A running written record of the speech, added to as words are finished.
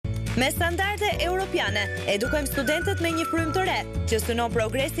Me standarde europiane, edukojmë studentët me një frymë të re, që synon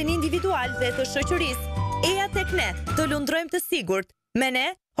progresin individual dhe të shoqërisë. Eja tek ne, të lundrojmë të sigurt. Me ne,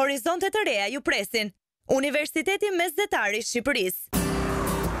 horizonte të reja ju presin. Universiteti Mesdhetar i Shqipërisë.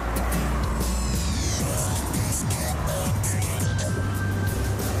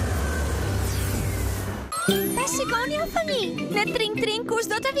 Ta shikoni o fëmi, në tring kush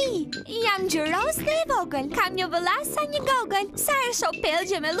do të vi. Jam gjëros dhe e vogël, kam një vëllas sa një gogël. Sa e shoh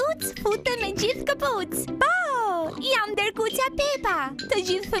pelgje me luc, fute me gjithë këpuc. Po, jam derkuqja Pepa. Të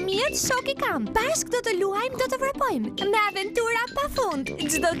gjithë fëmijët shok i kam. Bashk do të luajmë, do të vrapojmë, me aventura pa fund.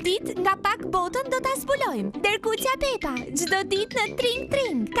 Çdo ditë nga pak botën do ta zbulojmë. Derkuqja Pepa, çdo ditë në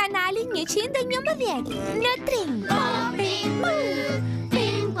tring. Kanali 111. Në tring. Ping pong ping.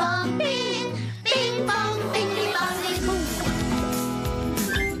 Ping pong ping ping pong.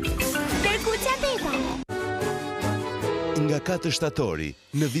 Derkuqja Pepa. Nga 4 shtatori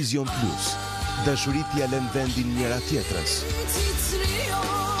në Vision Plus, dashurit ja lën vendin njëra tjetrës.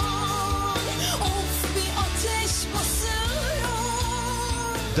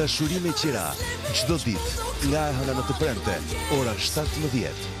 Dashuri me qira, çdo ditë, nga e hëna në të premte, ora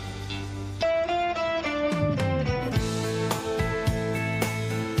 17.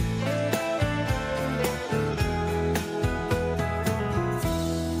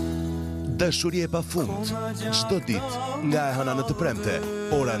 Dashuri e pafund, çdo ditë, nga e hëna në të premte,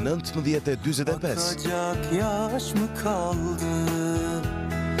 ora 19:45. Yaş mı kaldı?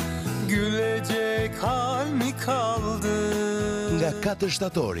 Gülecek hal mi kaldı? Nga 4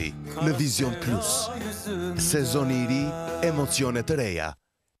 shtatori në Vision Plus. Sezoni i ri, emocione të reja.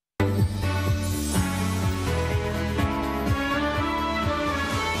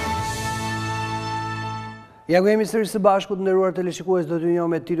 Ja ku jemi sërish së bashku të nderuar teleshikues, do t'ju njoh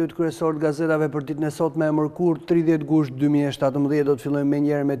me titujt kryesor të gazetave për ditën e sotme e Mërkur 30 gusht 2017. Do të fillojmë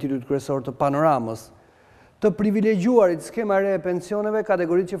menjëherë me titujt kryesor të Panoramës. Të privilegjuarit skema e re e pensioneve,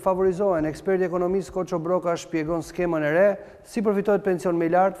 kategoritë që favorizohen. Eksperti ekonomist Koço Broka shpjegon skemën e re, si përfitohet pension më i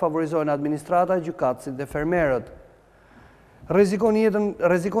lartë, favorizohen administrata, gjykatësit dhe fermerët. Rrezikon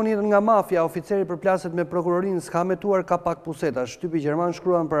jetën nga mafia, oficeri përplaset me prokurorinë, s'ka metuar ka pak puseta. Shtypi gjerman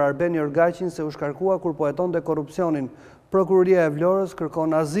shkruan për Arbeni Orgaqin se u shkarkua kur po hetonte korrupsionin. Prokuroria e Vlorës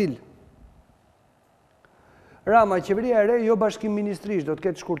kërkon azil. Rama, qeveria e re jo bashkim ministrish, do të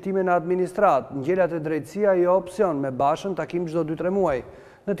ketë shkurtime në administrat. Ngjelat e drejtësia jo opsion, me Bashën takim çdo 2-3 muaj.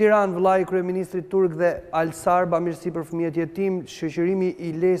 Në Tiranë, vëllai i kryeministrit turk dhe Alsar bamirësi për fëmijët jetim, shoqërimi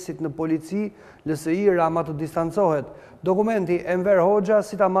i lesit në polici, LSI Rama të distancohet. Dokumenti Enver Hoxha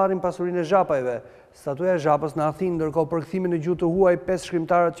si ta marrin pasurinë e zhapajve. Statuja e zhapës në Athinë, ndërkohë përkthime në gjuhë të huaj 5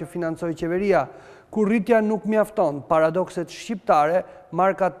 shkrimtarët që financoi qeveria. Kur rritja nuk mjafton, paradokset shqiptare,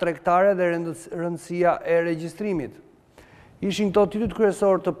 markat tregtare dhe rëndësia e regjistrimit. Ishin këto titujt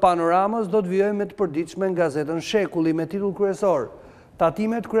kryesor të Panoramës, do të vijojmë me të përditshme në gazetën Shekulli me titull kryesor: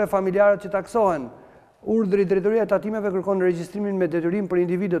 Tatimet kryefamiliare që taksohen. Urdhri Drejtoria e Tatimeve kërkon regjistrimin me detyrim për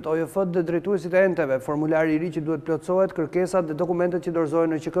individët, OJF dhe drejtuesit e enteve, formulari i ri që duhet plotësohet, kërkesat dhe dokumentet që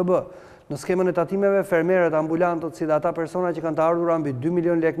dorëzohen në QKB. Në skemën e tatimeve, fermerët, ambulantët, si dhe ata persona që kanë të ardhur mbi 2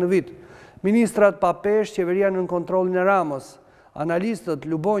 milion lekë në vit. Ministrat pa peshë, qeveria nën kontrollin e Ramës. Analistët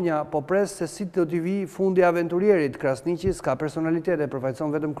Lubonja po pres se si do t'i vi fundi aventurierit. Krasniqi s'ka personalitete, përfaqëson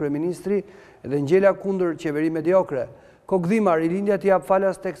vetëm kryeministri dhe ngjela kundër qeveri mediokre. Kokdhima, rilindja t'i jap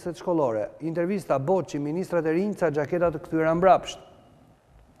falas tekstet shkollore. Intervista Boçi, ministrat e rinj ca xhaketa të kthyer mbrapsht.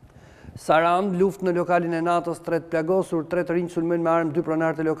 Sarand, luftë në lokalin e natës, 3 plagosur, 3 të rinj sulmojnë me armë 2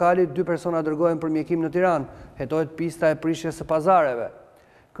 pronarë të lokalit, 2 persona dërgohen për mjekim në Tiranë. Hetohet pista e prishjes së pazareve.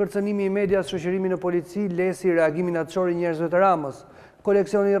 Kërcënimi i medias, shoqërimi në polici, lesi reagimin natëshor i njerëzve të Ramës.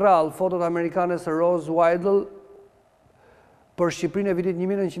 Koleksioni rrallë, fotot amerikane së Rose Weidel për Shqipërinë e vitit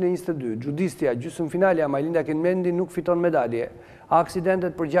 1922. Gjudistja, gjysmëfinalja, Majlinda Kenmendi nuk fiton medalje.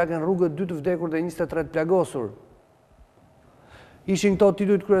 Aksidentet përgjaken rrugët 2 të vdekur dhe 23 plagosur. Ishin këto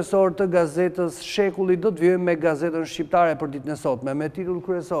titujt kryesor të gazetës Shekulli, do të vijojmë me gazetën shqiptare për ditën e sotme, me titull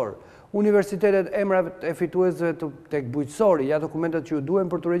kryesor: Universitetet emrat e fituesve tek bujqësori, ja dokumentet që ju duhen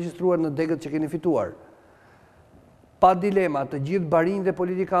për të regjistruar në degët që keni fituar. Pa dilema, të gjithë barinj dhe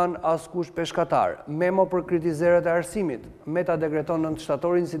politikan, askush peshkatar. Memo për kritizerët e arsimit. Meta dekreton 9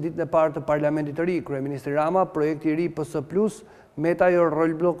 shtatorin si ditën e parë të parlamentit të ri. Kryeministri Rama, projekti i ri PS+, Meta jo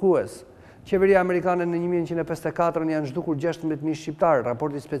rol bllokues. Qeveria amerikane në 1954 janë zhdukur 16.000 shqiptarë.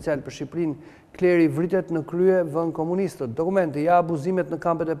 Raporti special për Shqipërinë, Kleri vritet në krye vën komunistët. Dokumenti ja abuzimet në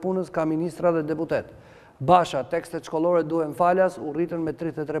kampet e punës ka ministra dhe deputet. Basha, tekstet shkollore duhen falas, u rritën me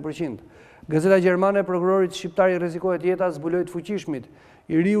 33%. Gazeta gjermane, prokurorit shqiptar i rrezikohet jeta, zbuloi të fuqishmit.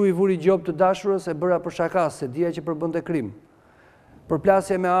 I riu i vuri gjop të dashurës e bëra për shakas, se dija që përbënte krim.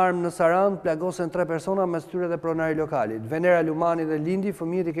 Përplasje me armë në Sarandë plagosen 3 persona mes tyre dhe pronari lokalit. Venera Lumani dhe Lindi,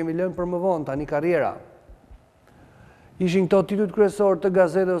 fëmijët i kemi lënë për më vonë, tani karriera. Ishin këto titujt kryesor të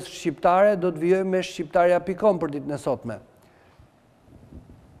gazetës shqiptare, do të vijojmë me shqiptarja.com për ditën e sotme.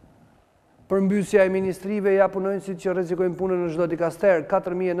 Përmbysja e ministrive ja punonjësit që rrezikojnë punën në çdo dikaster,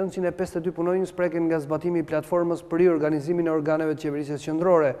 4952 punonjës preken nga zbatimi i platformës për riorganizimin e organeve të qeverisjes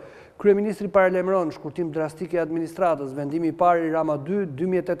qendrore. Kryeministri paralajmëron shkurtim drastik i administratës, vendimi i parë i Rama 2,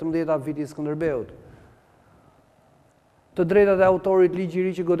 2018 viti i Skënderbeut. Të drejtat e autorit ligji i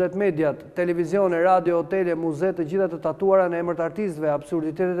ri që godet mediat, televizione, radio, hotele, muze, të gjitha të tatuara në emër të artistëve,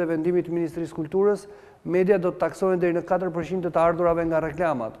 absurditetet e vendimit të Ministrisë Kulturës, media do të taksohen deri në 4% të ardhurave nga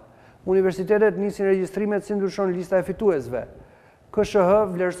reklamat. Universitetet nisin regjistrimet si ndryshon lista e fituesve.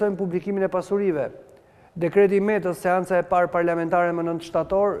 KSH vlerësojnë publikimin e pasurive. Dekreti i Metës, seanca e parë parlamentare më 9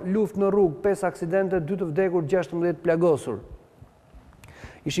 shtator, luftë në rrugë, 5 aksidente, 2 të vdekur, 16 plagosur.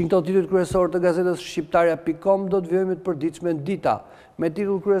 Ishin këto titujt kryesor të gazetës shqiptarja.com, do të vijojmë të përditshme dita, me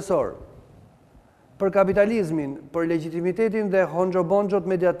titull kryesor. Për kapitalizmin, për legitimitetin dhe honxhobonxhot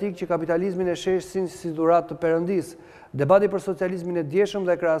mediatik që kapitalizmin e sheshin si dhuratë të Perëndis, debati për socializmin e djeshëm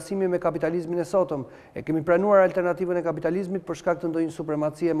dhe krahasimi me kapitalizmin e sotëm, e kemi pranuar alternativën e kapitalizmit për shkak të ndonjë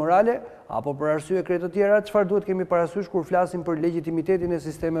supremacie morale apo për arsye krejt të tjera, çfarë duhet kemi parasysh kur flasim për legitimitetin e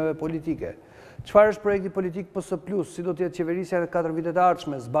sistemeve politike? Çfarë është projekti politik PS+, si do të jetë qeverisja në 4 vitet e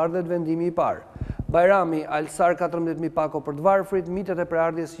ardhshme, zbardhet vendimi i parë. Bajrami, Alsar 14.000 pako për të varfrit, mitet e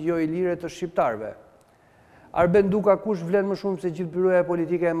preardhjes jo i lire të shqiptarëve. Arben Duka, kush vlen më shumë se gjithë byroja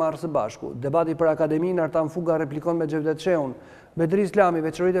politike e marrë së bashku. Debati për akademinë, Artan Fuga replikon me Xhevdet Sheun. Bedri Islami,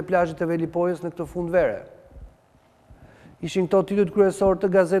 veçoritë e plazhit të Velipojës në këtë fund vere. Ishin këto titujt kryesor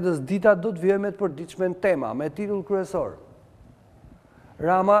të gazetës Dita, do të vijojmë të përditshme tema me titull kryesor.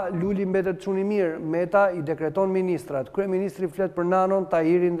 Rama, Luli mbetet çuni mirë, Meta i dekreton ministrat. Kryeministri flet për Nanon,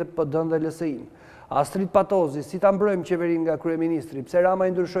 Tahirin dhe PD-n dhe LSI-n. Astrid Patozi, si ta mbrojmë qeverin nga kryeministri, pse Rama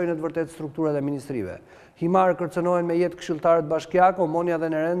i ndryshoi në të vërtetë strukturat e ministrive. Himar kërcënohen me jetë këshilltarët bashkiak, Omonia dhe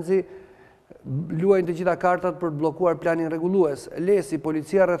Nerenzi luajnë të gjitha kartat për të bllokuar planin rregullues. Lesi,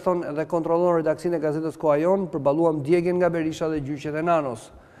 policia rrethon dhe kontrollon redaksinë e gazetës Koha Jon, përballuam djegjen nga Berisha dhe gjyqet e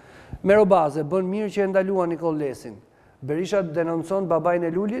Nanos. Merobaze, bën mirë që e ndaluan Nikol Lesin. Berisha denoncon babain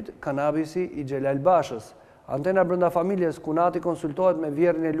e Lulit, kanabisi i Xhelal Bashës. Antena brenda familjes, Kunati konsultohet me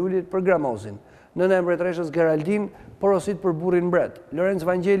vjerrin e Lulit për gramozin. Nëna e mbretreshës Geraldin porosit për burrin mbret. Lorenz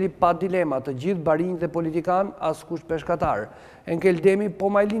Vangjeli pa dilema, të gjithë barinj dhe politikan, askush peshkatar. Enkel Demi po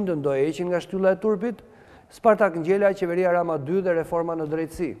majlindën do e heqin nga shtylla e turpit. Spartak Ngjela, qeveria Rama 2 dhe reforma në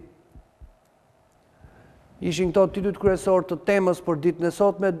drejtësi. Ishin këto titujt kryesor të temës për ditën e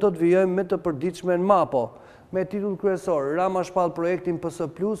sotme, do të vijojmë me të përditshme në Mapo. Me titull kryesor, Rama shpall projektin PS+,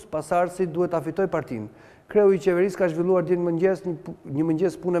 pasardhësi duhet ta fitoj partinë. Kreu i qeverisë ka zhvilluar ditën një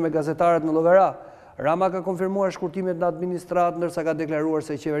mëngjes pune me gazetarët në Llogara. Rama ka konfirmuar shkurtimet në administrat, ndërsa ka deklaruar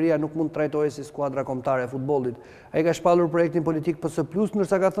se qeveria nuk mund të trajtohej si skuadra kombëtare e futbollit. Ai ka shpallur projektin politik PS+,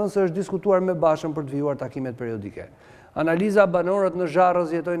 ndërsa ka thënë se është diskutuar me Bashën për të vijuar takimet periodike. Analiza, banorët në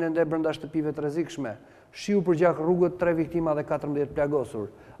Zharrës jetojnë ende brenda shtëpive të rrezikshme. Shiu përgjak rrugët, 3 viktima dhe 14 plagosur.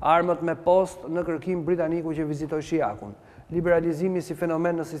 Armët me post në kërkim britaniku që vizitoi Shijakun. Liberalizimi si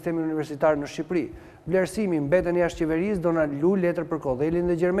fenomen në sistemin universitar në Shqipëri. Vlerësimi, mbeten jashtë qeverisë, Donald Lu letër për Kodhelin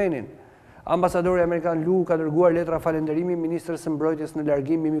dhe Gjermenin. Ambasadori Amerikan Lu ka dërguar letra falënderimi ministrës së mbrojtjes në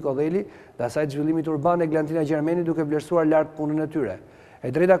largim Mimi Kodheli dhe asaj zhvillimit urban e Glantina Gjermeni, duke vlerësuar lart punën e tyre. E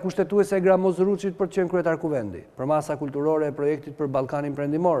drejta kushtetuese e Gramoz Ruçit për të qenë kryetar kuvendi. Për masa kulturore e projektit për Ballkanin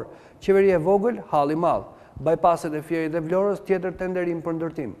Perëndimor, qeveria e vogël, halli i madh. Bypasset e Fierit dhe Vlorës, tjetër tenderim për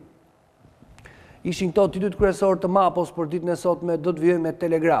ndërtim. Ishin këto titujt kryesor të Mapos për ditën e sotme, do të vijojmë me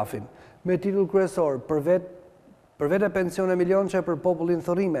Telegrafin. Me titull kryesor, për vetë pensione milionçe për popullin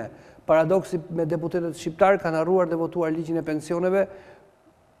thërrime. Paradoksi me deputetët shqiptar kanë hartuar dhe votuar ligjin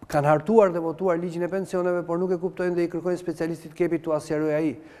e pensioneve, por nuk e kuptojnë dhe i kërkojnë specialistit kepit tu asjaroj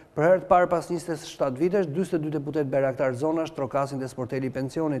ai. Për herë të parë pas 27 vitesh, 42 deputet beraktar zonash trokasin dhe sporteli i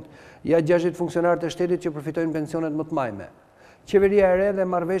pensionit. Ja 60 funksionarë të shtetit që përfitojnë pensionet më të majme. Qeveria e re dhe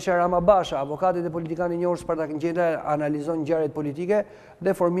marrëveshja Rama Basha, avokatit dhe politikanë i njohur Spartak Ngjela analizon ngjarjet politike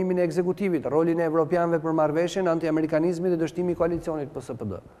dhe formimin e ekzekutivit, rolin e evropianëve për marrëveshjen, anti-amerikanizmin dhe dështimi i koalicionit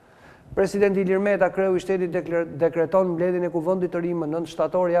PSD. Presidenti Ilir Meta, kreu i shtetit, dekreton mbledhjen e kuvendit të ri më 9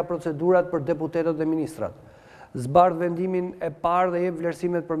 shtator ja procedurat për deputetët dhe ministrat. Zbardh vendimin e parë dhe jep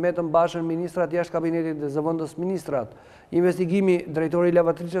vlerësimet për Metën Bashën ministrat jashtë kabinetit dhe zëvendës ministrat. Investigimi drejtori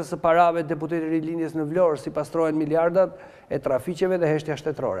lavatriçes së parave deputeti rilindjes në Vlorë si pastrohen miliardat e trafiqeve dhe heshtja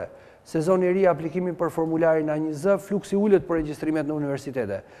shtetërore. Sezoni i ri aplikimi për formularin A1Z, fluksi ulët për regjistrimet në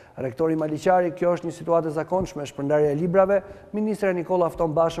universitete. Rektori Maliqari, kjo është një situatë e zakonshme, shpërndarja e librave, ministra Nikola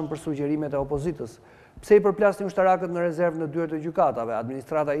fton Bashën për sugjerimet e opozitës. Pse i përplasni ushtarakët në rezervë në dyert e gjykatave,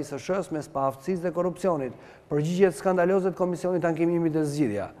 administrata i SSH-s mes pahavësisë dhe korrupsionit, përgjigjet skandaloze të Komisionit Ankimimit dhe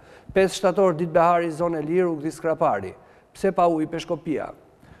Zgjidhja. 5 shtator ditë behari zonë e lirë u gdhi Skrapari. Pse pa ujë Peshkopia?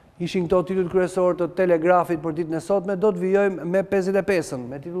 Ishin këto titujt kryesor të Telegrafit për ditën e sotme, do të vijojmë me 55-ën,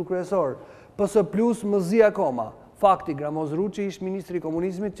 me titull kryesor. PS Plus mëzi akoma. Fakti, Gramoz Ruçi, ish ministri i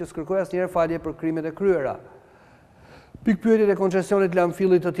komunizmit që s'kërkoi asnjëherë falje për krimet e kryera. Pikpyetjet e koncesionit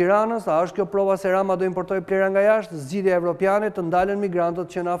Lamfillit të Tiranës, a është kjo prova se Rama do importoj plera nga jashtë, zgjidhja evropiane të ndalen migrantët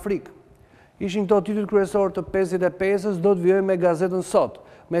që në Afrikë. Ishin këto titull kryesor të 55-ës, do të vijojmë me gazetën Sot,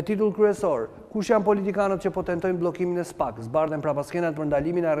 me titull kryesor: kush janë politikanët që po tentojnë bllokimin e SPAK, zbardhen prapaskenat për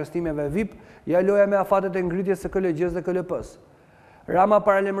ndalimin e arrestimeve VIP, ja loja me afatet e ngritjes së KLG-s dhe KLP-s. Rama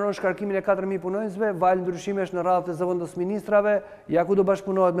paralajmëron shkarkimin e 4000 punonjësve, val ndryshimesh në radhë të zëvendës ministrave, ja ku do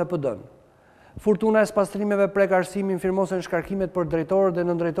bashkëpunohet me PD-n. Fortuna e spastrimeve prek arsimin, firmosen shkarkimet për drejtorët dhe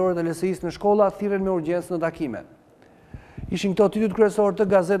nëndrejtorët e LSI-s në shkolla, thirren me urgjencë në takime. Ishin këto titujt kryesor të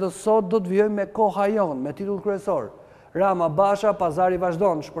gazetës Sot, do të vijojmë me Koha jon, me titull kryesor: Rama Basha, pazari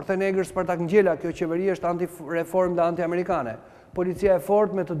vazhdon, shpërthen egër Spartak Ngjela, kjo qeveri është anti-reform dhe anti-amerikane. Policia e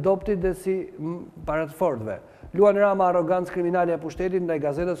fortë me të doptit dhe si para të fortëve. Luan Rama arrogancë kriminale e pushtetit ndaj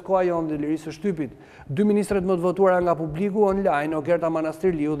gazetës Koha jon dhe Lirisë së Shtypit. 2 ministret më të votuara nga publiku online, Ogerta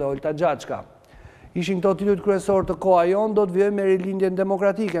Manastirliu dhe Olta Xhaçka. Ishin këto titujt kryesor të Koha jon, do të vijojmë me Rilindjen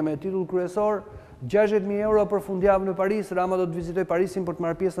Demokratike, me titull kryesor: 60.000 euro për fundjavë në Paris, Rama do të vizitoj Parisin për të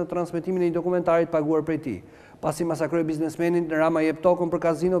marrë pjesë në transmetimin e një dokumentarit paguar prej tij. Pasi masakroi biznesmenin, Rama jep tokën për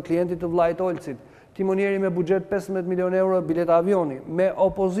kazino klientit të vllait Olcit. Timonieri me buxhet 15 milion euro bileta avioni, me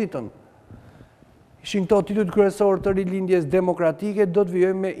opozitën. Ishin këto titujt kryesor të Rilindjes Demokratike, do të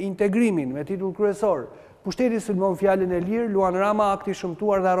vijojmë me Integrimin, me titull kryesor: pushteti sulmon fjalën e lirë, Luan Rama akti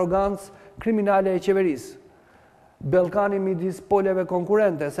shëmtuar dhe arrogancë kriminale e qeverisë. Bellkani midis poleve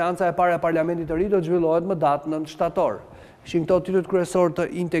konkurrente, seanca e parë e parlamentit të ri do të zhvillohet më datë 9 shtator. Ishin këto titujt kryesor të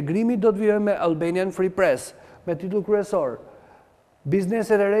Integrimit, do të vijojmë me Albanian Free Press, me titull kryesor: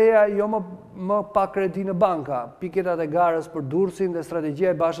 bizneset e reja jo më pa kredi në banka, piketat e garës për Durrësin dhe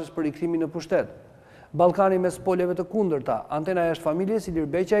strategjia e Bashës për rikthimin në pushtet. Ballkani mes poleve të kundërta, antena jashtë familjes Ilir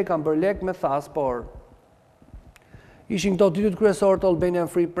Beqaj kanë bërë lek me thas, por ishin këto titujt kryesor të Albanian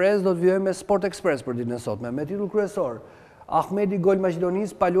Free Press, do të vijojmë me Sport Express për ditën e sotme, me titull kryesor: Ahmedi gol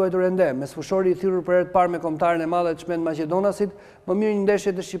Maqedonisë pa luajtur ende, me sfushori i thirrur për herë të parë me kombëtaren e madhe të çmend Maqedonasit, më mirë një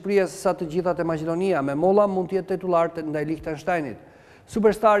ndeshje të Shqipërisë se sa të gjithat e Maqedonia, me molla mund të jetë titullar ndaj Liechtensteinit.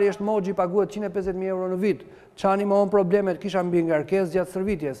 Superstari është Moxhi, paguhet 150.000 euro në vit. Çani mohon problemet kisha mbi ngarkesë gjatë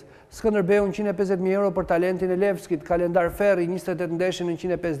stërvitjes. Skënderbeu 150.000 euro për talentin e Levskit, kalendar ferri 28 ndeshje në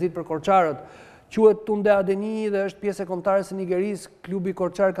 105 ditë për korçarët. Quhet Tunde Adeni dhe është pjesë e kombëtares së Nigerisë. Klubi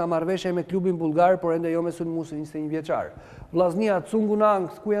korçar ka marrëveshje me klubin bullgar, por ende jo me sulmuesin 21 vjeçar. Vllaznia Cungunang,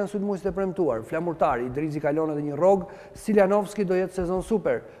 ku janë sulmuesit e premtuar? Flamurtari Idrizi kalon edhe një rrog, Siljanovski do jetë sezon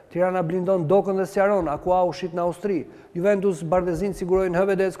super. Tirana blindon Dokën dhe Sjaron, Aqua u shit në Austri. Juventus Bardezin sigurojnë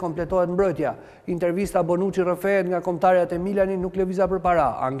Hövedes, kompletohet mbrojtja. Intervista Bonucci rrëfehet nga kombëtarët e Milanit, nuk lëviza për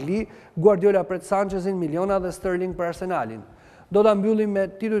para. Angli, Guardiola pret Sanchezin, miliona dhe Sterling për Arsenalin. Do ta mbyllim me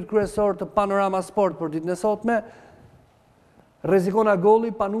titujt kryesor të Panorama Sport për ditën e sotme. Rrezikona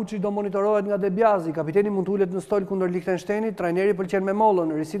golli, Panucci do monitorohet nga Debiazi, kapiteni mund të ulet në stol kundër Liechtensteinit, trajneri pëlqen me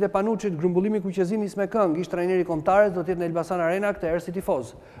mollën, risit e Panucit, grumbullimi kuqezin nis me këngë, ish trajneri kombëtares do të jetë në Elbasan Arena këtë herë si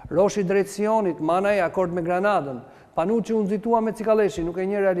tifoz. Roshi drejt Sionit, Manaj akord me Granadën. Panucci u nxitua me Cikaleshi, nuk e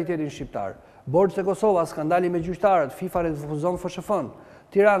njeh realitetin shqiptar. Borxhet e Kosovës, skandali me gjyqtarët, FIFA refuzon FSHF-n.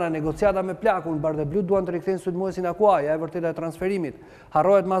 Tirana, negociata me plakun, Bardhe Blut duan të rikthejnë sulmuesin Akuaja, e vërteta e transferimit.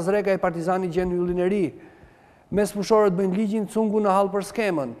 Harrohet Mazreka, i Partizani gjen yllin e ri. Mes fushorët bëjnë ligjin, Cungu në hall për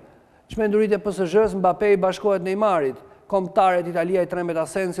skemën. Çmendurit e PSG-s, Mbappé i bashkohet Neymarit. Kombëtarët Italia i tremet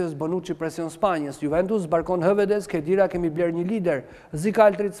Asensios, Bonucci presion Spanjës. Juventus barkon Hövedes, Kedira kemi bler një lider.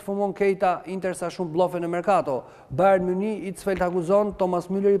 Zikaltrit sfumon Keita, Inter sa shumë blofe në Mercato. Bayern Munich i Cfelt akuzon, Thomas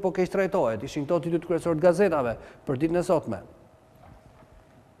Mülleri po keq trajtohet. Ishin këto titujt kryesor të gazetave për ditën e sotme.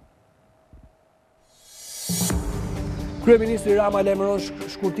 Kryeministri Rama lajmëron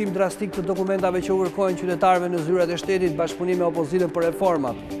shkurtim drastik të dokumentave që u kërkojnë qytetarëve në zyrat e shtetit, bashkëpunim me opozitën për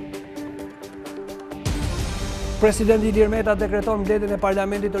reformat. Presidenti Ilir Meta dekreton mbledhjen e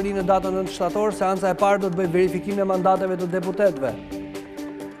parlamentit të ri në datën 9 shtator, seanca e parë do të bëjë verifikim në mandateve të deputetëve.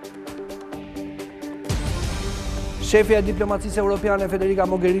 Shefja e diplomacisë europiane Federica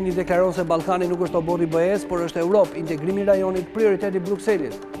Mogherini deklaron se Ballkani nuk është obor i BE-s, por është Europë, integrimi i rajonit prioritet i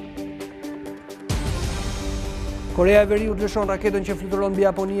Brukselit. Korea e Veriut lëshon raketën që fluturon mbi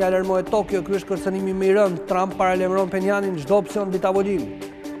Japoni, alarmohet Tokyo, ky është kërcënimi më i rënd. Trump paralajmëron Penjanin çdo opsion mbi tavolinë.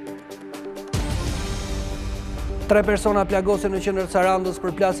 3 persona plagosen në qendër Sarandës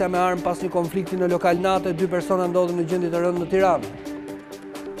për plasja me armë pas një konflikti në lokal natë, 2 persona ndodhen në gjendje të rëndë në Tiranë.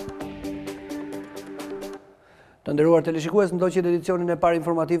 Të nderuar teleshikues, ndoqët edicionin e parë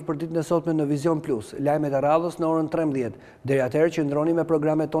informativ për ditën e sotme në Vision Plus. Lajmet e radhës në orën 13. Deri atëherë qëndroni me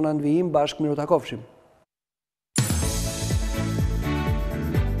programet tona në vijim, bashkë miru takofshim.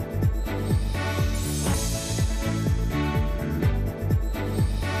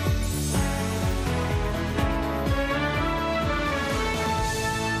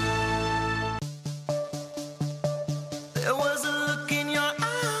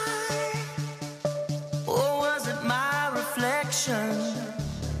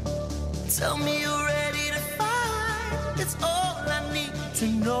 Tell me you're ready to fight. It's all I need to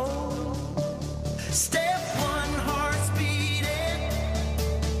know. Step one, heart's beating.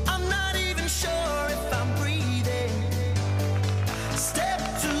 I'm not even sure if I'm breathing. Step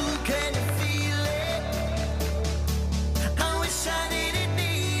two, can you feel it? I wish I didn't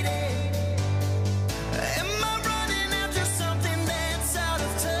need it. Am I running after something that's out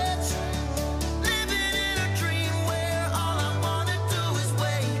of touch? Living in a dream where all I wanna do is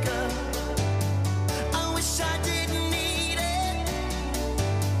wake up. I didn't need it.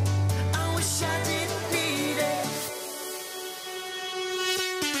 I wish I didn't need it.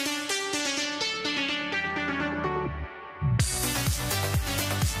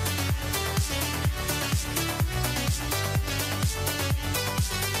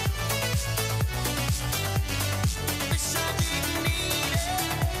 Wish I didn't need it.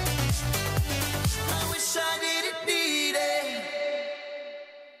 I wish I didn't need it.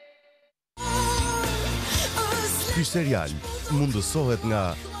 Ky serial mundësohet nga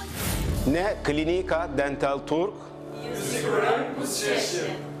Ne Klinika Dental Turk.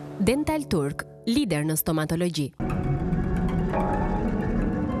 Dental Turk, lider në stomatologji.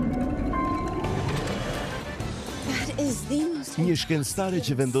 një shkencëtare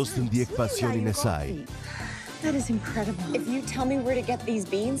që vendos të ndjek pasionin e saj. That is incredible. If you tell me where to get these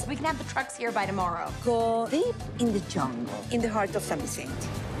beans, we can have the trucks here by tomorrow. Go deep in the jungle, in the heart of Saint.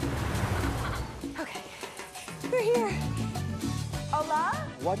 Okay, we're here. Hola?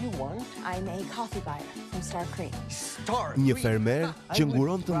 What do you want? I'm a coffee buyer from Star Creek. Star Një fermer që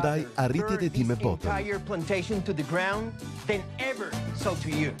nguron të ndaj arritjet e tij me botën. Entire plantation to the ground, then ever so to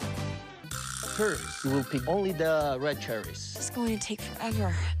you. First, you will pick only the red cherries. It's going to take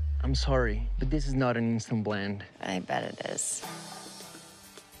forever. I'm sorry, but this is not an instant blend. I bet it is.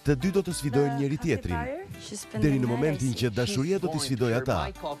 Të dy do të sfidojnë njëri tjetrin, deri në momentin që dashuria do t'i sfidojë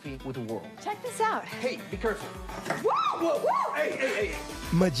ata. Check this out. Hey, be careful. Whoa, whoa. Hey.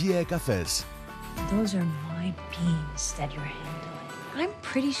 Magjia e kafes. Those are my beans that you're handling. I'm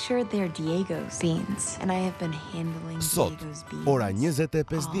pretty sure they're Diego's beans, and I have been handling Sot, Diego's beans. ora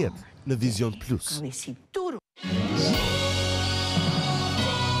 20:50 në Vision Plus. Probably see